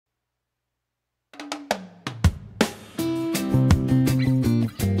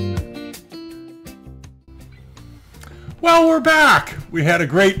Well, we're back. We had a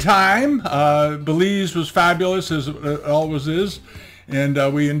great time. Belize was fabulous, as it always is.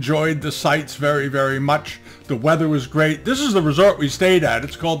 And we enjoyed the sights very, very much. The weather was great. This is the resort we stayed at.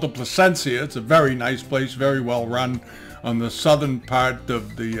 It's called the Placencia. It's a very nice place, very well run on the southern part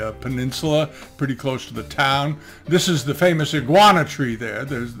of the peninsula, pretty close to the town. This is the famous iguana tree there.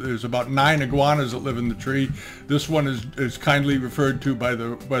 There's about 9 iguanas that live in the tree. This one is kindly referred to by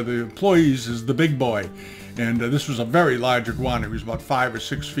the employees as the big boy. And this was a very large iguana. He was about 5 or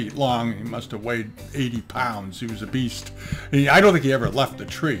 6 feet long. He must have weighed 80 pounds. He was a beast. I don't think he ever left the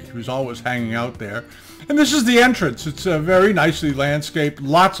tree. He was always hanging out there. And this is the entrance. It's very nicely landscaped.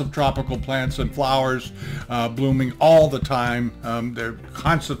 Lots of tropical plants and flowers blooming all the time. They're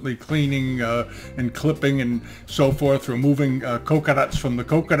constantly cleaning and clipping and so forth, removing coconuts from the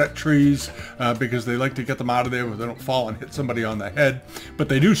coconut trees because they like to get them out of there where they don't fall and hit somebody on the head. But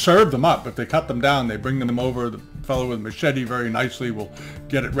they do serve them up. If they cut them down, they bring them over. The fellow with a machete very nicely will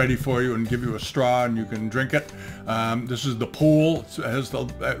get it ready for you and give you a straw and you can drink it. This is the pool.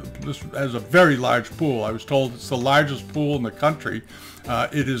 This has a very large pool. I was told it's the largest pool in the country.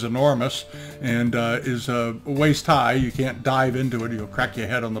 It is enormous and is waist high. You can't dive into it. You'll crack your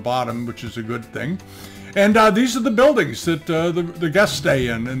head on the bottom, which is a good thing. And these are the buildings that the guests stay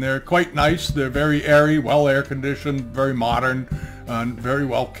in, and they're quite nice. They're very airy, well air conditioned, very modern, very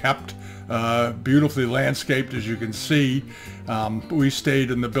well kept. Beautifully landscaped, as you can see. We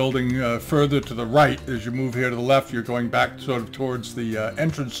stayed in the building further to the right. As you move here to the left, you're going back sort of towards the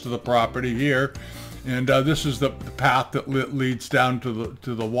entrance to the property here. And this is the path that leads down to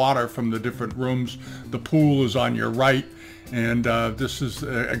the water from the different rooms. The pool is on your right. And this is,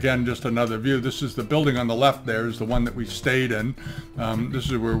 again, just another view. This is the building on the left there is the one that we stayed in.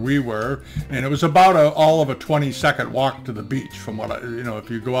 This is where we were. And it was about all of a 20-second walk to the beach from what if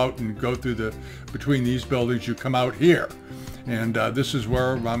you go out and go through between these buildings, you come out here. And this is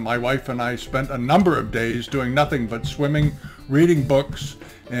where my wife and I spent a number of days doing nothing but swimming, reading books,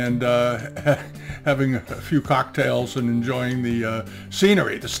 and having a few cocktails and enjoying the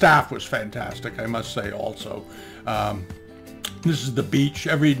scenery. The staff was fantastic, I must say also. This is the beach.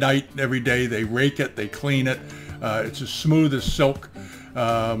 Every night, every day, they rake it, they clean it. It's as smooth as silk.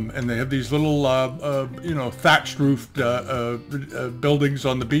 And they have these little, thatched roofed buildings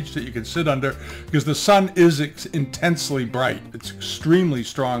on the beach that you can sit under because the sun is intensely bright. It's extremely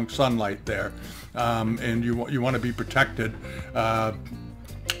strong sunlight there. And you want to be protected.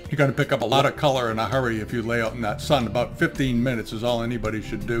 You're going to pick up a lot of color in a hurry if you lay out in that sun. About 15 minutes is all anybody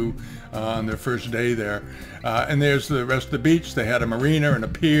should do on their first day there. And there's the rest of the beach. They had a marina and a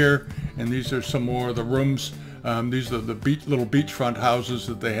pier, and these are some more of the rooms. These are the little beachfront houses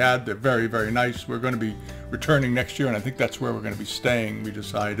that they had. They're very, very nice. We're going to be returning next year, and I think that's where we're going to be staying, we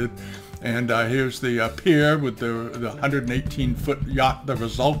decided. And here's the pier with the 118-foot yacht, the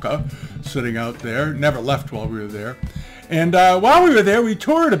Rizalka, sitting out there. Never left while we were there. And while we were there, we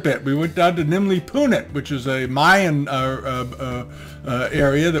toured a bit. We went down to Nimli Punit, which is a Mayan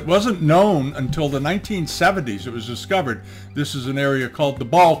area that wasn't known until the 1970s. It was discovered. This is an area called the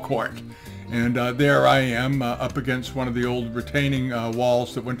Ball Court. And there I am up against one of the old retaining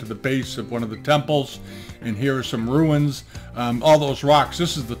walls that went to the base of one of the temples. And here are some ruins. All those rocks.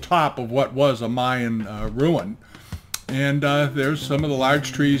 This is the top of what was a Mayan ruin. And there's some of the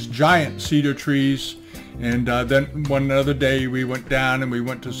large trees, giant cedar trees. And then one other day we went down and we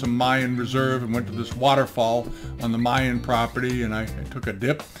went to some Mayan reserve and went to this waterfall on the Mayan property, and I took a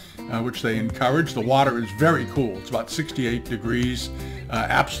dip, which they encourage. The water is very cool. It's about 68 degrees.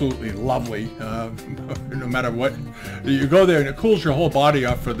 Absolutely lovely. No matter what, you go there and it cools your whole body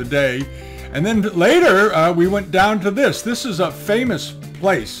off for the day. And then later we went down to this. This is a famous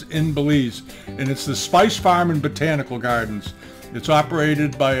place in Belize, and it's the Spice Farm and Botanical Gardens. It's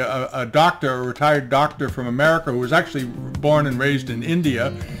operated by a doctor, a retired doctor from America who was actually born and raised in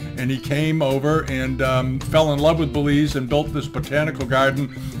India. And he came over and fell in love with Belize and built this botanical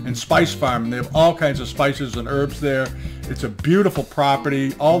garden and spice farm. And they have all kinds of spices and herbs there. It's a beautiful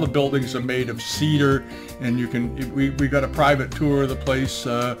property. All the buildings are made of cedar. And we got a private tour of the place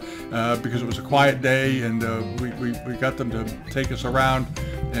because it was a quiet day, and we got them to take us around.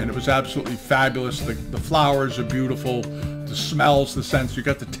 And it was absolutely fabulous. The flowers are beautiful. The smells, the scents, you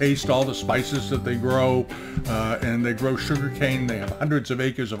got to taste all the spices that they grow, and they grow sugarcane. They have hundreds of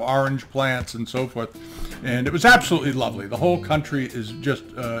acres of orange plants and so forth, and it was absolutely lovely. The whole country is just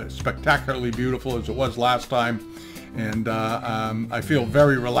spectacularly beautiful as it was last time, and I feel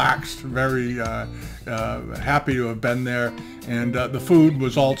very relaxed, very happy to have been there, and the food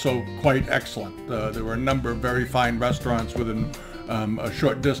was also quite excellent. There were a number of very fine restaurants within a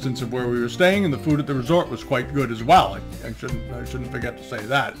short distance of where we were staying, and the food at the resort was quite good as well. I shouldn't forget to say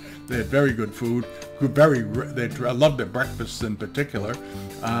that. They had very good food. I loved their breakfasts in particular.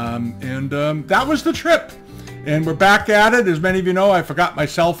 That was the trip. And we're back at it. As many of you know, I forgot my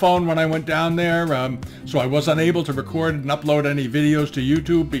cell phone when I went down there, so I was unable to record and upload any videos to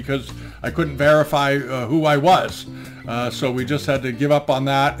YouTube because I couldn't verify who I was. So we just had to give up on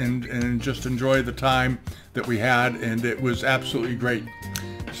that and just enjoy the time that we had, and it was absolutely great.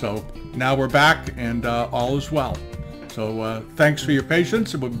 So now we're back, and all is well. So thanks for your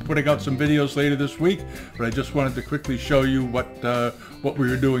patience. We'll be putting out some videos later this week, but I just wanted to quickly show you what we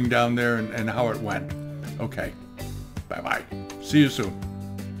were doing down there and how it went. Okay, bye-bye. See you soon.